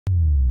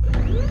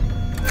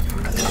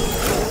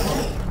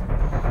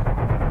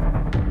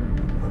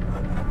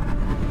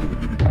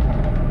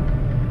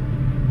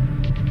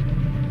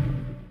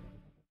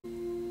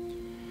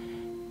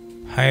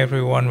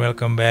everyone,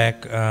 welcome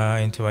back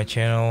into my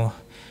channel.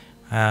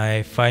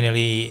 I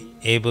finally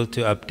able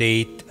to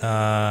update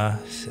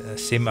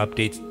Sim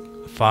Update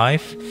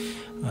 5.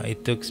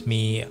 It took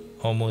me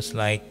almost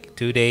like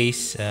 2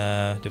 days.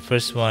 The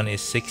first one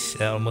is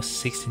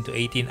almost 16 to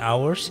 18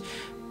 hours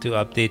to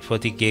update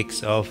 40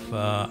 gigs of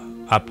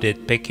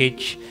update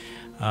package,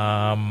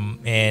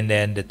 and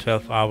then the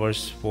 12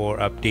 hours for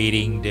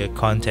updating the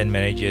content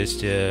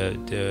managers,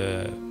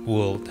 the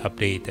world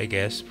update, I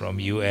guess, from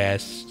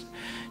US,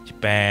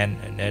 Japan,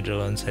 and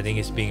Netherlands. I think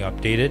it's being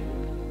updated,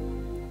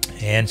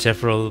 and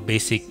several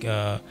basic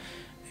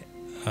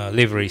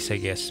liveries, I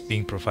guess,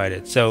 being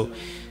provided. So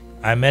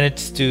I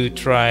managed to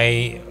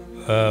try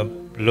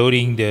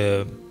loading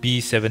the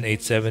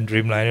B787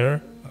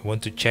 Dreamliner. I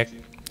want to check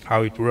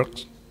how it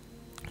works,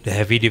 the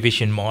heavy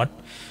division mod.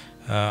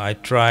 I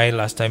tried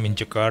last time in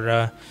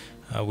Jakarta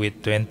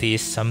with 20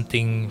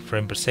 something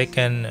frame per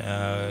second.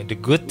 The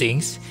good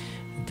things,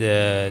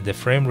 the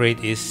frame rate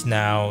is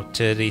now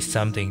 30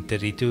 something,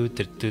 32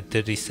 to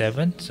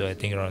 37, so I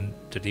think around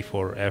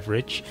 34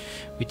 average,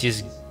 which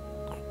is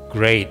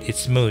great. It's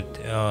smooth.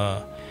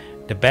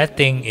 The bad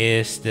thing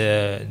is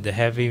the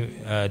heavy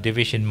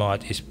division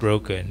mod is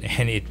broken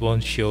and it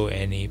won't show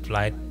any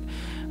flight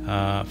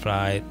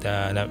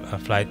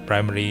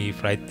primary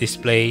flight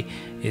display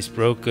is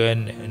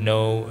broken.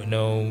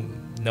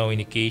 No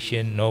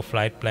indication, no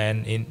flight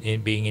plan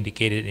in being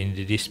indicated in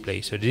the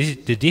display. So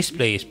the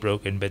display is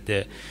broken, but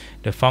the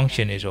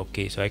function is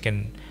okay. So I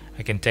can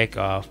take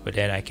off, but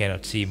then I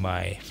cannot see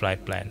my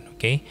flight plan.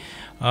 Okay,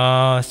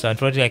 so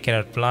unfortunately I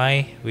cannot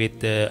fly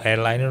with the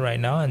airliner right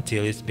now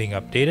until it's being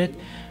updated.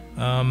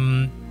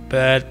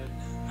 But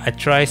I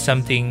try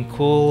something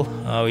cool,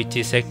 which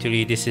is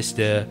actually, this is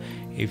the,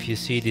 if you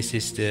see, this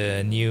is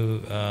the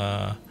new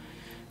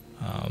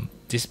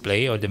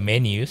display or the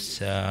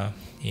menus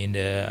in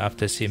the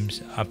After Sims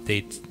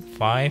Update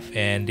 5,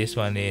 and this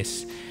one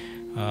is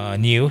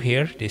new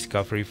here,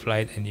 Discovery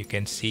Flight, and you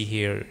can see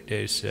here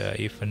there's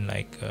even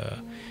like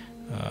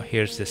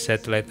here's the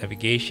satellite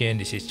navigation.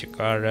 This is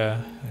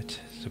Jakarta,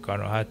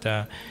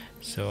 Soekarno-Hatta.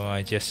 So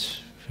I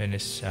just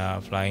finished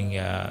flying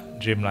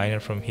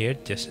Dreamliner from here,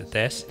 just a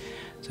test.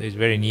 So it's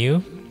very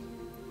new.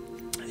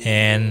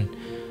 And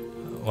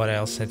what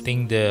else? I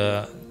think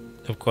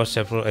of course,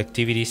 several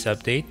activities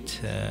update.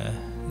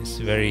 It's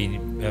very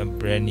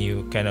brand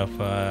new kind of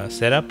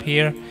setup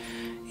here,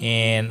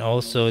 and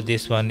also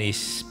this one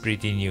is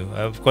pretty new.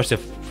 Of course, the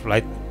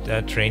flight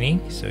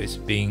training, so it's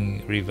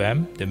being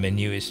revamped. The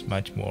menu is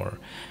much more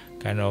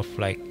kind of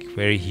like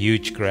very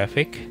huge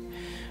graphic,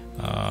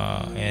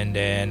 and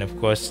then of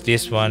course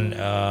this one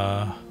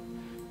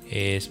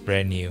is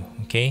brand new.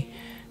 Okay,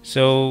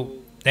 so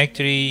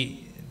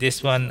actually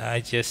this one I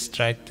just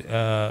tried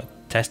to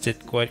test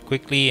it quite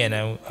quickly, and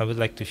I would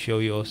like to show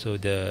you also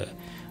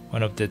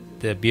one of the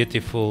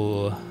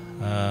beautiful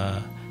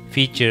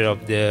feature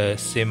of the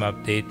Sim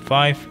Update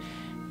 5,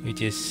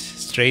 which is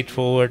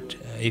straightforward.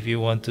 If you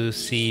want to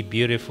see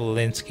beautiful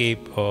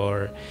landscape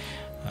or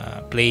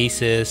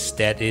places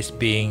that is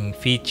being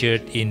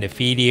featured in the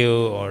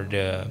video, or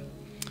the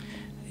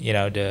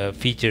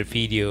featured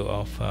video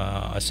of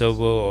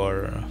Asobo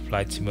or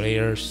flight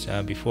simulators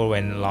before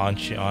when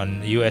launched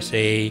on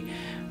USA,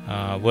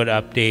 World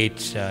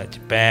Updates,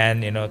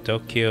 Japan,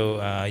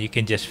 Tokyo, you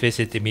can just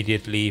visit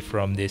immediately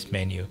from this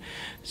menu.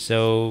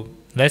 So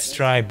let's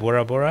try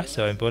Bora-Bora.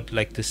 So I would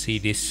like to see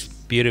this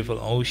beautiful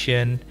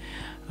ocean.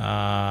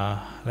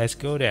 Let's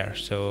go there.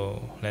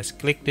 So let's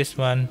click this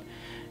one,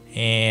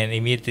 and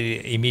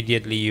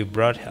immediately you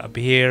brought up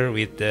here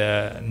with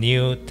the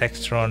new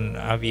Textron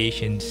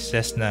Aviation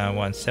Cessna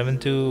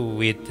 172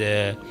 with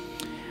the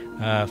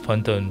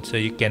pontoon, so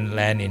you can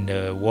land in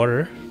the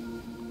water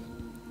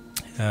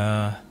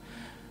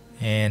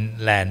and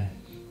land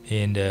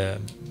in the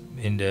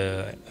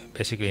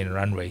basically in the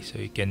runway, so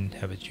you can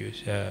have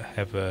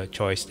a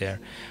choice there.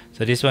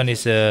 So this one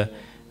is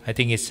I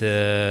think it's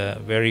a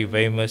very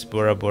famous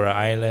Bora-Bora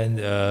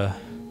Island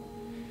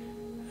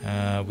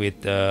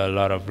with a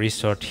lot of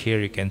resort here,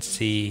 you can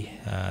see.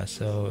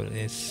 So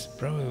it's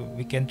probably,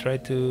 we can try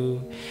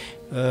to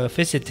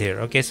visit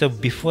here. Okay, so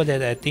before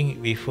that,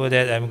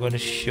 I'm going to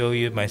show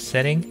you my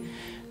setting.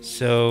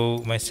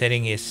 So my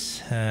setting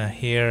is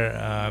here.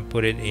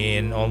 Put it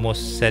in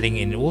almost setting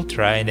in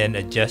ultra, and then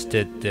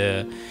adjusted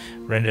the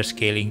render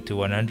scaling to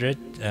 100,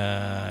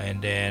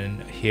 and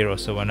then here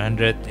also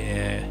 100,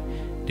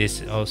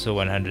 this also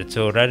 100.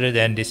 So rather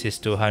than this is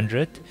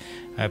 200,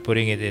 I'm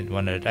putting it in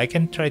 100. I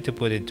can try to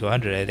put it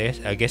 200.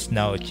 I guess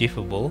now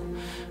achievable,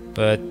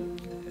 but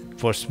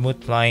for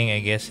smooth flying,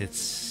 I guess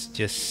it's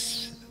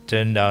just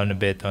turned down a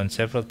bit on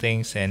several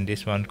things. And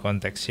this one,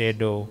 contact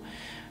shadow,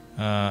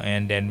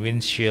 and then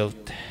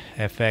windshield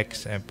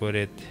effects, I put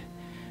it,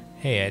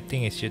 hey, I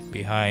think it should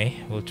be high,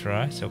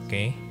 ultra, it's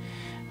okay.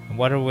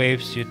 Water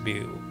waves should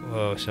be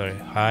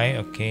high,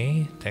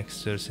 okay.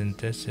 Texture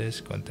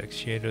synthesis, contact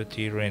shadow,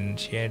 terrain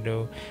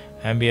shadow,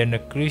 ambient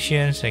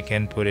occlusions, I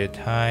can put it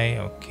high,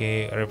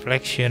 okay.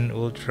 Reflection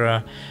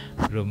ultra,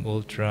 bloom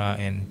ultra,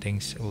 and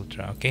things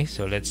ultra. Okay,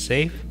 so let's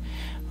save.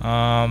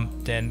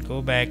 Then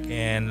go back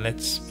and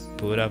let's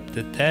put up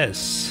the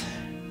test.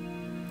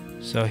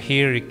 So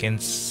here you can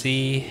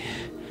see,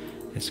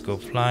 let's go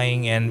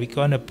flying, and we're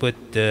gonna put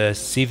the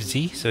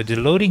CFZ. So the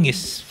loading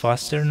is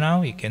faster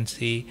now. You can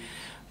see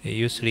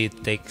usually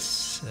it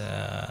takes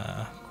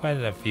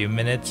quite a few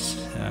minutes.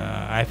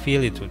 I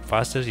feel it would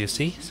faster, you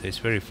see, so it's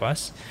very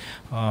fast.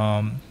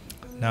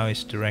 Now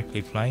it's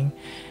directly flying.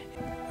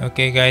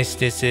 Okay guys,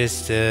 this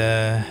is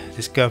the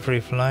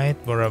discovery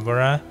flight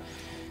Bora-Bora.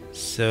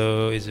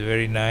 So it's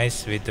very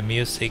nice with the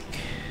music,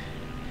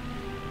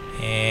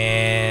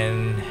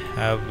 and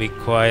I'll be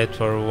quiet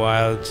for a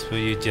while for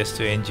you just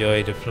to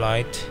enjoy the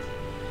flight.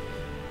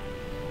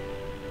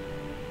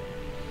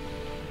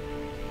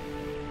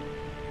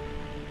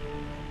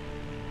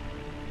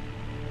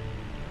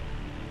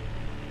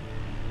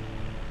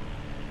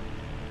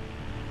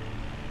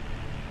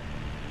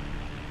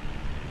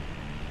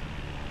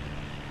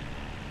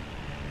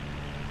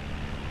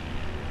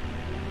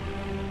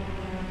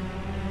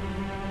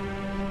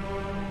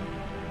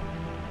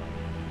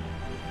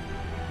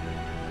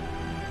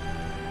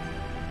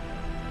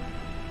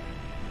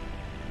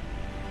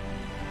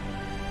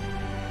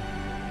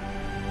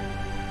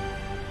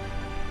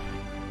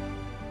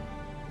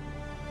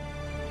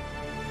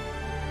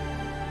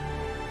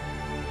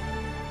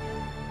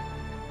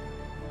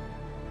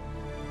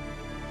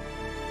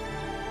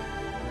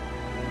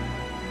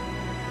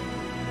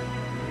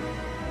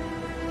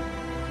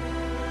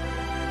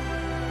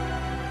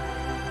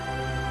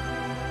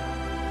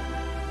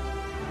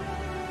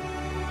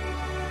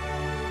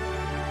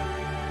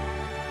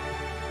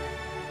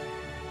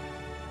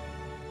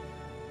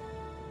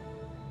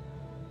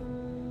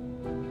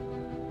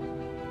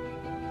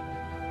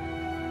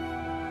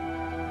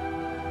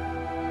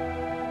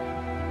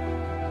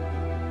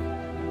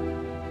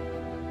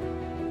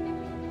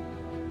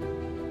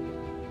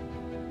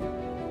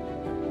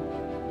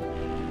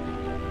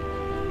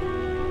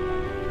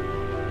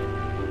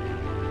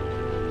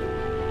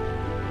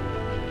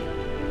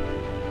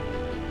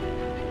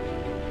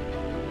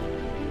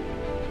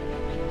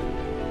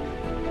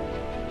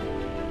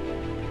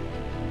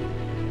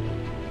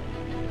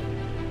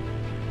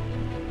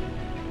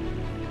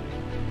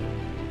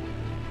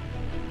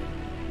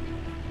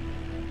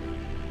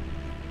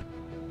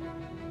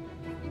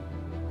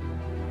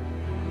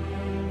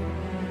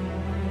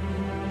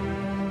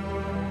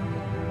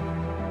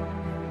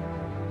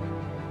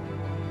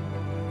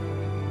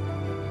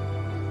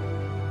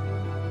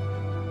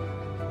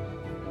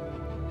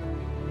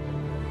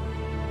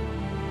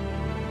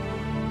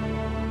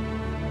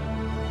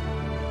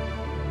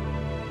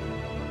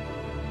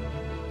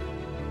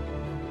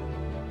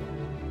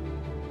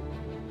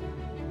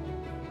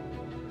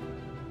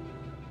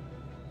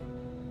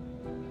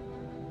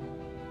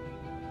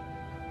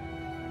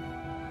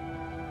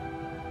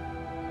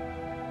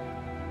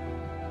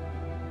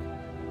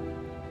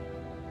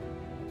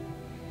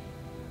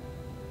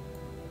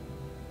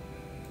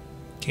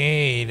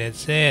 Okay,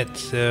 that's it.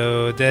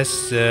 So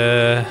that's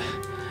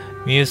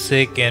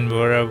music and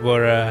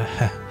Bora-Bora.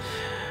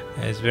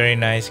 It's very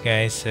nice,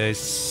 guys. So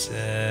it's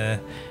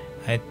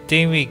I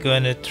think we're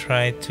gonna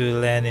try to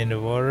land in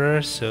the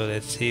water. So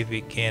let's see if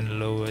we can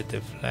lower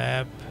the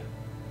flap.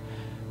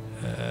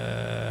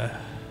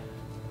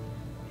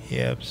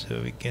 Yep,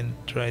 so we can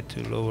try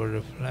to lower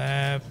the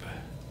flap,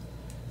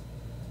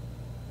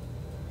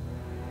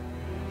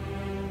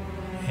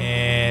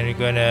 and we're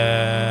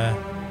gonna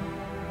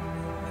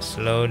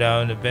slow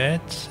down a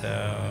bit.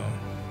 So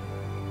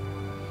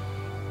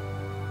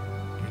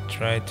we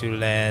try to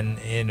land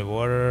in the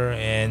water,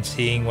 and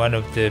seeing one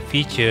of the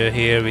feature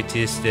here, which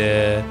is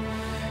the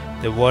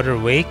water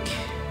wake.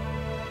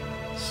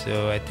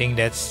 So I think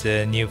that's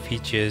the new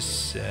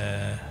features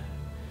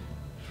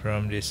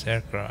from this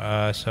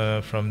aircraft,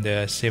 so from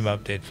the sim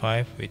update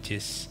 5, which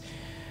is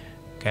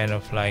kind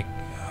of like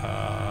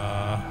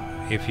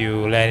if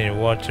you land in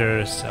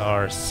waters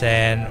or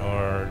sand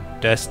or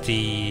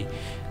dusty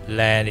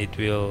land, it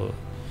will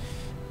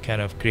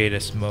kind of create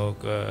a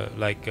smoke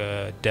like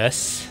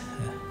dust.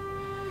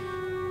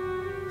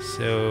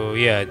 So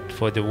yeah,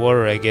 for the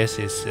water, I guess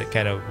it's a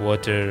kind of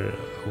water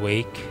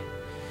wake,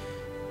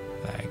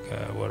 like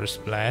a water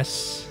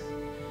splash.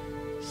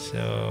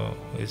 So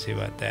we'll see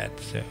about that.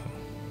 So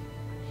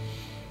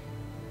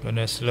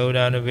gonna slow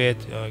down a bit.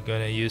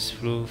 Gonna use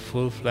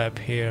full flap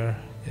here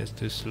just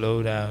to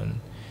slow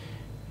down.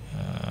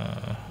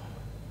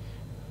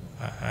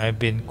 I've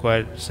been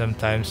quite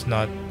sometimes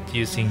not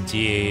using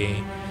GA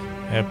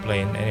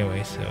airplane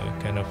anyway, so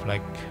kind of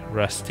like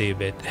rusty a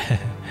bit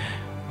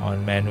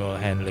on manual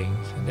handling.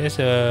 So there's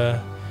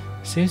a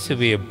seems to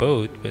be a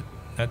boat, but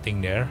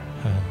nothing there.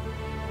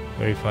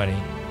 Very funny.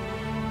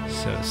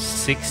 So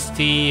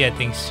 60 I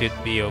think should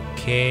be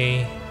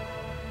okay.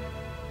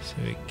 So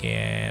we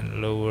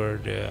can lower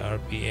the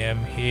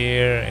RPM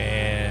here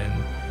and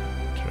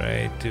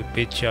try to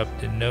pitch up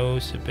the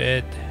nose a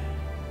bit.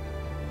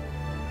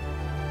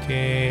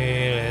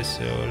 Okay,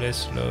 let's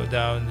slow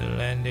down the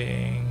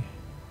landing.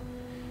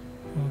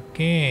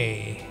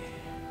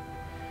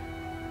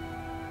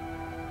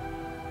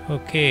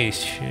 Okay,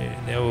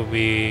 that would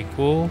be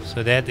cool.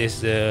 So that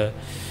is the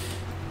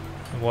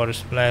water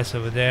splash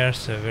over there,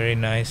 so very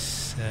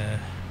nice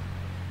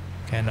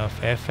kind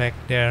of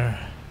effect there.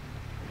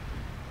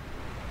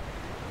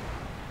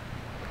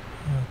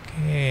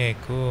 Okay,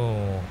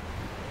 cool.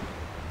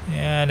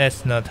 Yeah,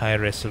 that's not high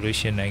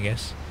resolution, I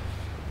guess.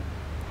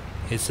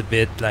 It's a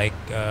bit like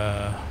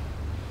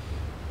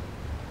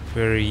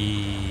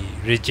very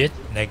rigid,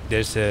 like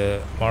there's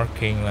a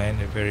marking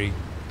line, a very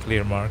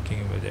clear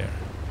marking over there.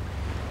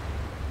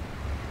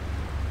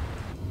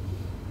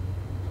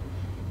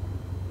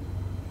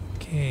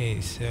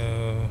 Okay,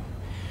 so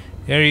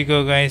there you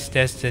go, guys.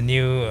 That's the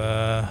new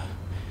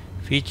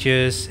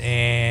features,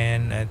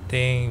 and I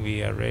think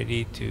we are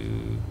ready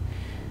to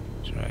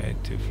try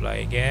to fly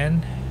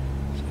again.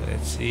 So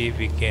let's see if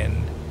we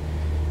can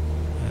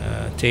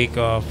take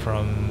off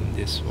from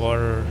this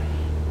water,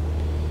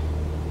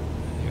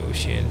 the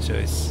ocean. So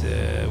its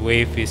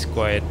wave is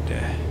quite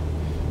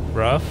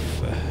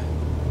rough.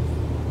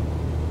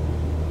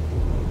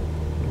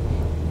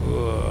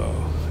 Whoa.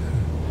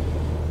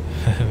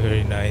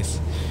 Very nice.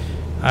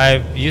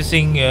 I'm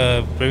using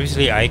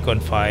previously Icon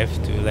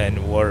 5 to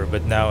land water,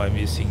 but now I'm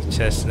using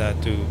Cessna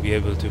to be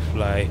able to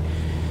fly.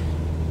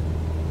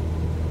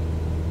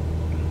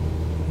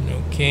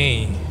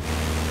 Okay.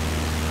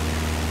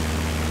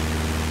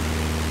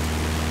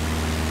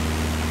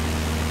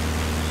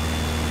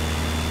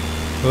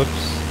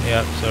 Oops.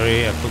 Yeah,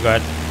 sorry, I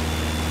forgot.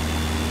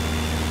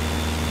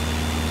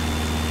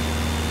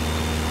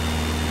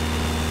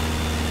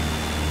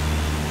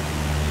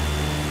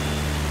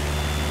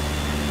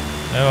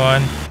 Come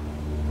on.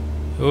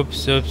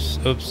 Oops.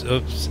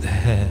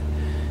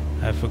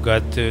 I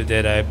forgot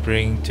that I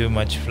bring too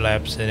much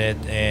flaps in it,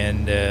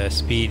 and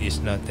speed is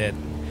not that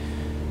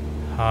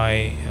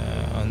high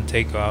on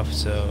takeoff,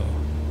 so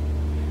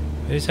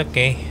it's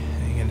okay.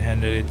 I can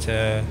handle it.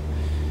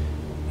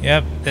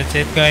 Yep, that's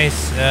it,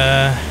 guys.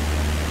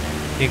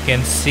 You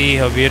can see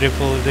how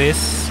beautiful it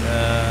is.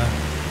 Yeah,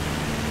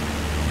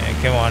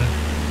 come on.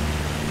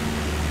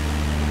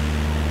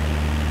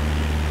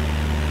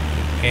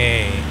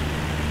 Okay.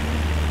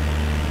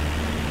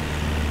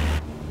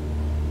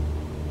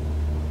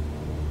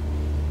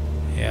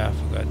 Yeah, I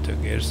forgot to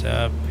gears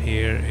up.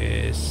 Here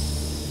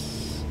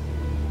is,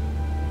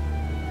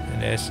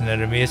 and there's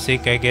another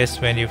music. I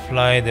guess when you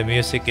fly, the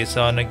music is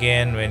on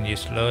again. When you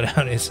slow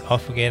down, it's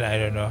off again. I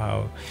don't know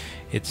how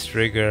it's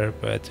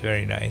triggered, but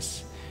very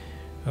nice.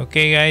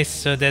 Okay, guys,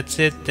 so that's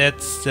it.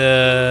 That's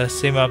the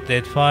Sim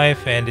Update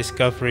 5 and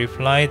Discovery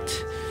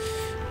flight.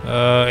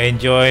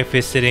 Enjoy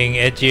visiting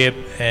Egypt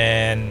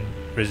and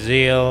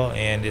Brazil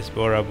and this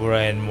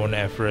Bora-Bora and Mount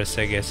Everest,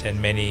 I guess,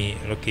 and many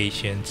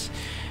locations.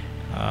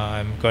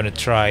 I'm gonna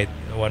try it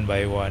one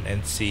by one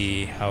and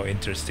see how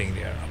interesting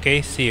they are.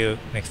 Okay, see you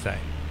next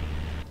time.